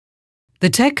The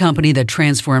tech company that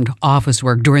transformed office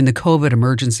work during the COVID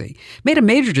emergency made a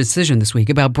major decision this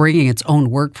week about bringing its own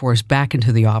workforce back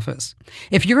into the office.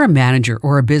 If you're a manager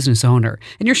or a business owner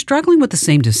and you're struggling with the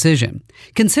same decision,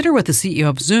 consider what the CEO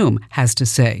of Zoom has to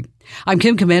say. I'm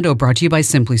Kim Komando, brought to you by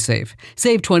SimpliSafe.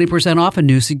 Save 20% off a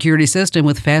new security system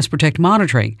with Fast Protect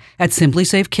monitoring at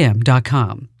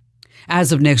simplysafekim.com.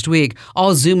 As of next week,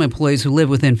 all Zoom employees who live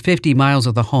within 50 miles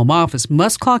of the home office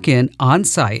must clock in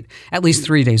on-site at least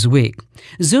 3 days a week.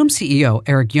 Zoom CEO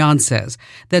Eric Yuan says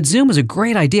that Zoom was a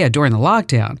great idea during the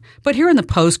lockdown, but here in the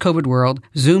post-COVID world,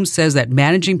 Zoom says that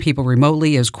managing people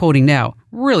remotely is, quoting now,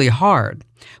 really hard.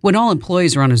 When all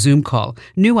employees are on a Zoom call,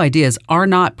 new ideas are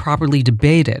not properly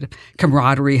debated.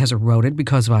 Camaraderie has eroded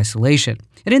because of isolation.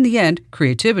 And in the end,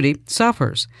 creativity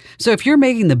suffers. So if you're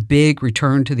making the big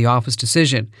return to the office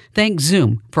decision, thank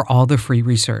Zoom for all the free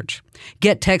research.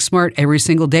 Get tech smart every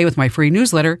single day with my free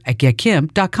newsletter at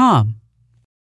getkim.com.